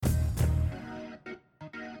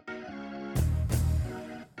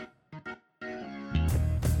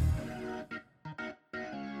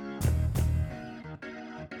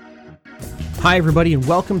Hi, everybody, and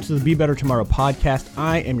welcome to the Be Better Tomorrow podcast.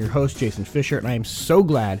 I am your host, Jason Fisher, and I am so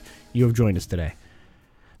glad you have joined us today.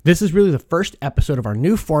 This is really the first episode of our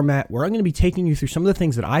new format where I'm going to be taking you through some of the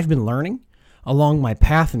things that I've been learning along my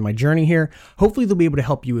path and my journey here. Hopefully, they'll be able to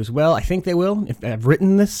help you as well. I think they will. If I've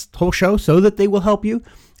written this whole show so that they will help you,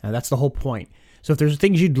 that's the whole point. So if there's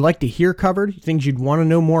things you'd like to hear covered, things you'd want to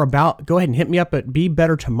know more about, go ahead and hit me up at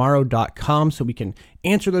BeBetterTomorrow.com so we can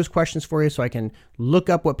answer those questions for you, so I can look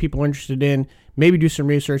up what people are interested in, maybe do some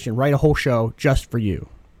research and write a whole show just for you.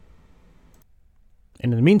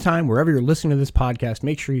 And in the meantime, wherever you're listening to this podcast,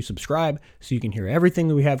 make sure you subscribe so you can hear everything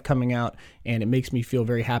that we have coming out. And it makes me feel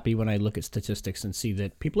very happy when I look at statistics and see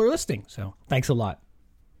that people are listening. So thanks a lot.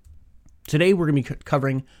 Today, we're going to be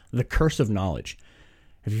covering the curse of knowledge.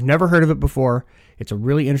 If you've never heard of it before, it's a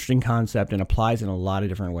really interesting concept and applies in a lot of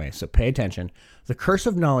different ways. So pay attention. The curse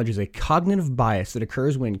of knowledge is a cognitive bias that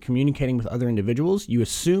occurs when communicating with other individuals. You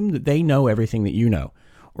assume that they know everything that you know,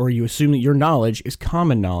 or you assume that your knowledge is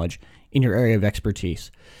common knowledge in your area of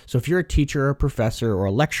expertise. So if you're a teacher, a professor, or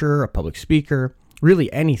a lecturer, a public speaker,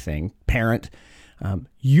 really anything, parent,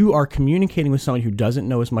 you are communicating with someone who doesn't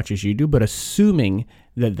know as much as you do, but assuming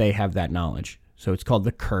that they have that knowledge. So it's called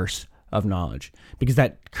the curse of knowledge, because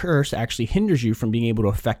that curse actually hinders you from being able to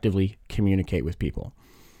effectively communicate with people.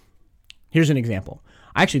 Here's an example.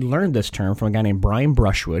 I actually learned this term from a guy named Brian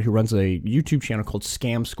Brushwood, who runs a YouTube channel called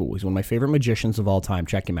Scam School. He's one of my favorite magicians of all time.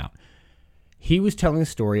 Check him out. He was telling the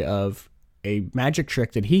story of a magic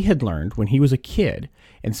trick that he had learned when he was a kid.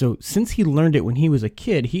 And so since he learned it when he was a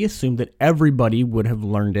kid, he assumed that everybody would have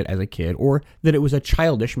learned it as a kid, or that it was a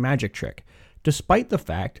childish magic trick, despite the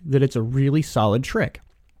fact that it's a really solid trick.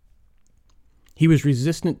 He was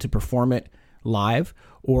resistant to perform it live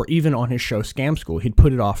or even on his show Scam School. He'd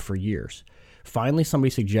put it off for years. Finally, somebody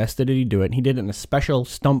suggested that he do it, and he did it in a special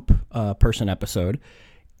Stump Person episode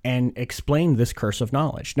and explained this curse of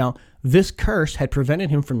knowledge. Now, this curse had prevented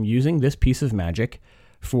him from using this piece of magic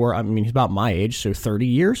for, he's about my age, so 30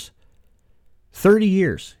 years. 30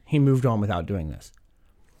 years he moved on without doing this.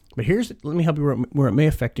 But let me help you where it may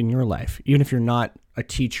affect in your life, even if you're not a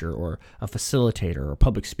teacher or a facilitator or a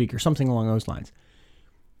public speaker, something along those lines.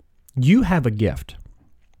 You have a gift.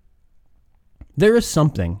 There is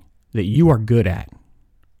something that you are good at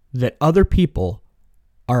that other people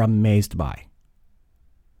are amazed by.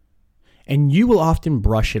 And you will often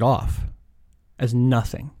brush it off as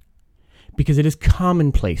nothing because it is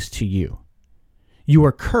commonplace to you. You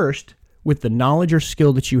are cursed with the knowledge or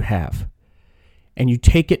skill that you have, and you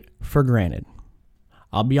take it for granted.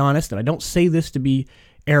 I'll be honest, and I don't say this to be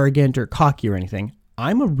arrogant or cocky or anything.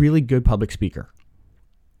 I'm a really good public speaker.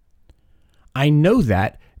 I know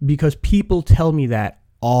that because people tell me that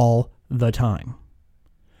all the time.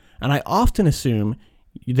 And I often assume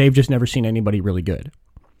they've just never seen anybody really good.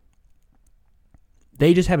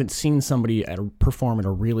 They just haven't seen somebody perform at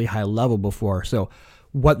a really high level before. So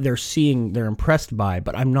what they're seeing, they're impressed by,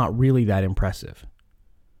 but I'm not really that impressive.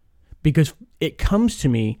 Because it comes to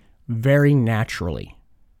me very naturally.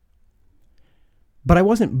 But I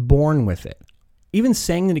wasn't born with it. Even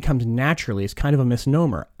saying that it comes naturally is kind of a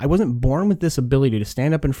misnomer. I wasn't born with this ability to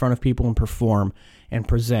stand up in front of people and perform and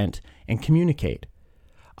present and communicate.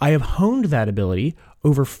 I have honed that ability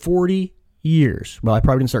over 40 years. Well, I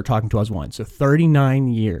probably didn't start talking until I was 1, so 39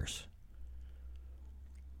 years.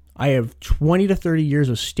 I have 20 to 30 years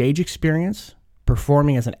of stage experience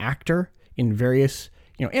performing as an actor in various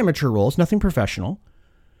amateur roles, nothing professional,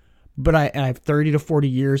 but I have 30 to 40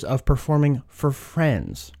 years of performing for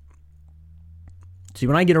friends. See,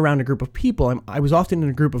 when I get around a group of people, I was often in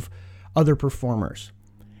a group of other performers,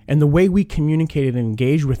 and the way we communicated and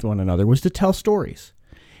engaged with one another was to tell stories.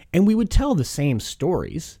 And we would tell the same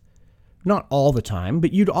stories, not all the time,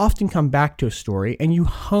 but you'd often come back to a story and you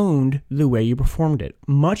honed the way you performed it,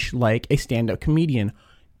 much like a stand-up comedian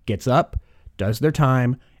gets up, does their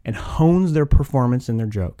time, and hones their performance and their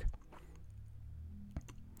joke.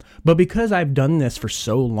 But because I've done this for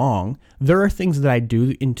so long, there are things that I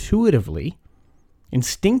do intuitively,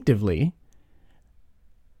 instinctively,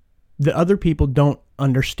 that other people don't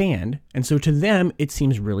understand. And so to them, it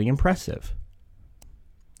seems really impressive.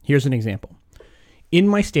 Here's an example. In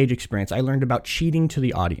my stage experience, I learned about cheating to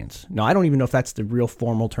the audience. Now, I don't even know if that's the real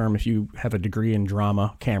formal term. If you have a degree in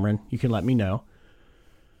drama, Cameron, you can let me know.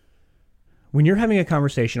 When you're having a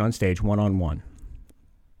conversation on stage one-on-one,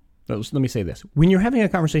 let me say this. When you're having a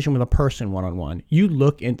conversation with a person one-on-one, you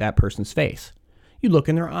look at that person's face. You look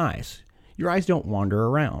in their eyes. Your eyes don't wander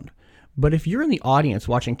around. But if you're in the audience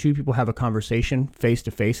watching two people have a conversation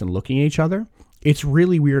face-to-face and looking at each other, it's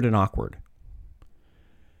really weird and awkward.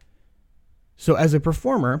 So as a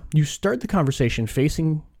performer, you start the conversation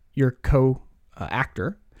facing your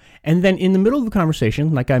actor. And then in the middle of the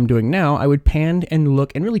conversation, like I'm doing now, I would pan and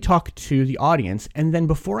look and really talk to the audience. And then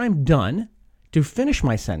before I'm done to finish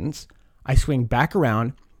my sentence, I swing back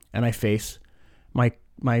around and I face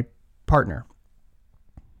my partner.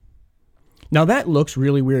 Now that looks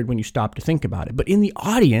really weird when you stop to think about it, but in the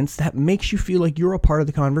audience, that makes you feel like you're a part of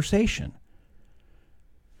the conversation.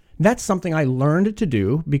 That's something I learned to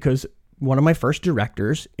do because one of my first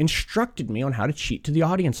directors instructed me on how to cheat to the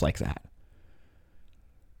audience like that.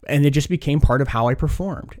 And it just became part of how I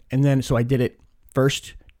performed. And then, so I did it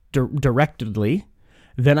first directedly,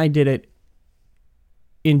 then I did it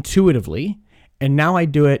intuitively, and now I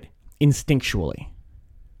do it instinctually.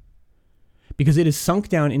 Because it is sunk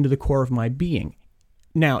down into the core of my being.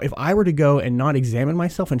 Now, if I were to go and not examine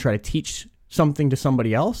myself and try to teach something to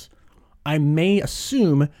somebody else, I may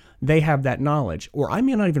assume they have that knowledge, or I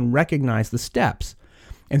may not even recognize the steps.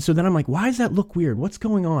 And so then I'm like, why does that look weird? What's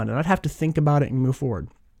going on? And I'd have to think about it and move forward.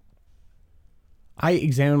 I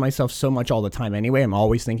examine myself so much all the time anyway. I'm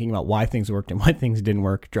always thinking about why things worked and why things didn't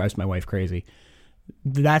work. It drives my wife crazy.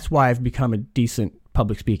 That's why I've become a decent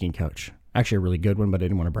public speaking coach. Actually, a really good one, but I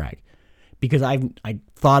didn't want to brag. Because I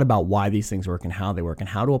thought about why these things work and how they work and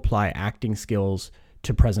how to apply acting skills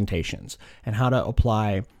to presentations and how to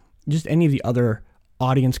apply just any of the other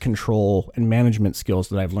audience control and management skills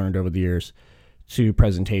that I've learned over the years to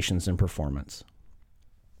presentations and performance.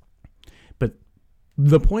 But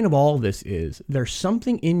the point of all of this is there's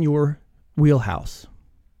something in your wheelhouse,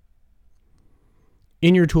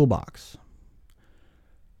 in your toolbox,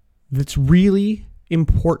 that's really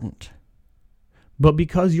important. But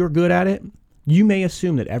because you're good at it, you may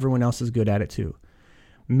assume that everyone else is good at it too.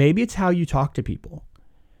 Maybe it's how you talk to people.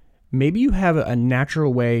 Maybe you have a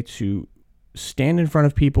natural way to stand in front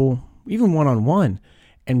of people, even one-on-one,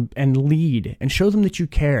 and lead and show them that you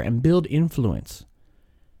care and build influence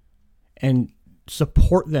and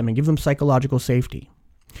support them and give them psychological safety.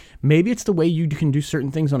 Maybe it's the way you can do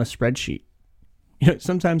certain things on a spreadsheet.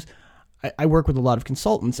 Sometimes I work with a lot of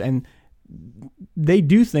consultants and they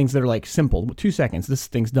do things that are like simple, 2 seconds, this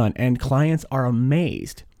thing's done. And clients are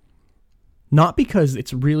amazed. Not because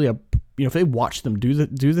it's really if they watched them do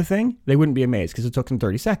the thing, they wouldn't be amazed because it took them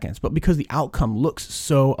 30 seconds. But because the outcome looks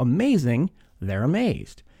so amazing, they're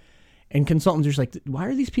amazed. And consultants are just like, why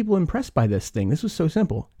are these people impressed by this thing? This was so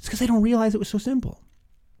simple. It's because they don't realize it was so simple.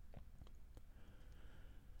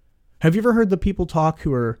 Have you ever heard the people talk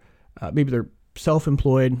who are, maybe they're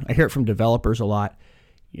self-employed? I hear it from developers a lot.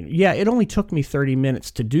 Yeah, it only took me 30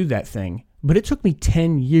 minutes to do that thing, but it took me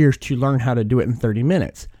 10 years to learn how to do it in 30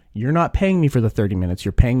 minutes. You're not paying me for the 30 minutes.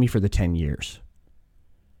 You're paying me for the 10 years.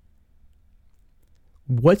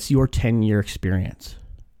 What's your 10-year experience?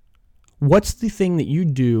 What's the thing that you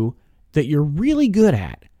do that you're really good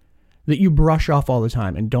at, that you brush off all the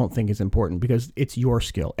time and don't think is important because it's your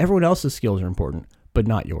skill? Everyone else's skills are important, but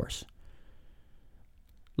not yours.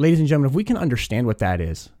 Ladies and gentlemen, if we can understand what that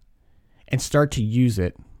is, and start to use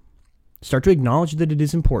it, start to acknowledge that it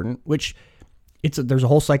is important, which there's a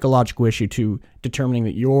whole psychological issue to determining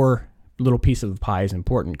that your little piece of the pie is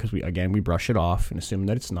important because we brush it off and assume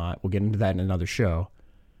that it's not. We'll get into that in another show.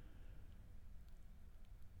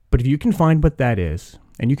 But if you can find what that is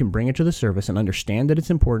and you can bring it to the surface and understand that it's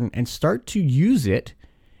important and start to use it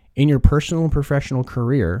in your personal and professional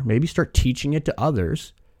career, maybe start teaching it to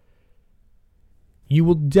others, you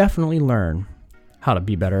will definitely learn how to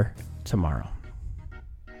be better tomorrow.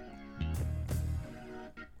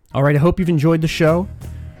 All right, I hope you've enjoyed the show.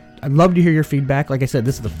 I'd love to hear your feedback. Like I said,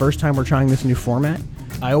 this is the first time we're trying this new format.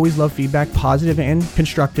 I always love feedback, positive and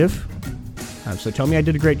constructive. So tell me I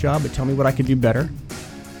did a great job, but tell me what I could do better.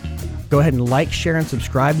 Go ahead and like, share, and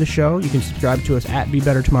subscribe the show. You can subscribe to us at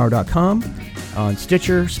BeBetterTomorrow.com, on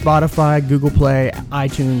Stitcher, Spotify, Google Play,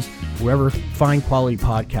 iTunes, wherever fine quality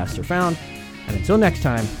podcasts are found. And until next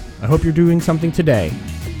time, I hope you're doing something today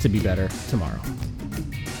to be better tomorrow.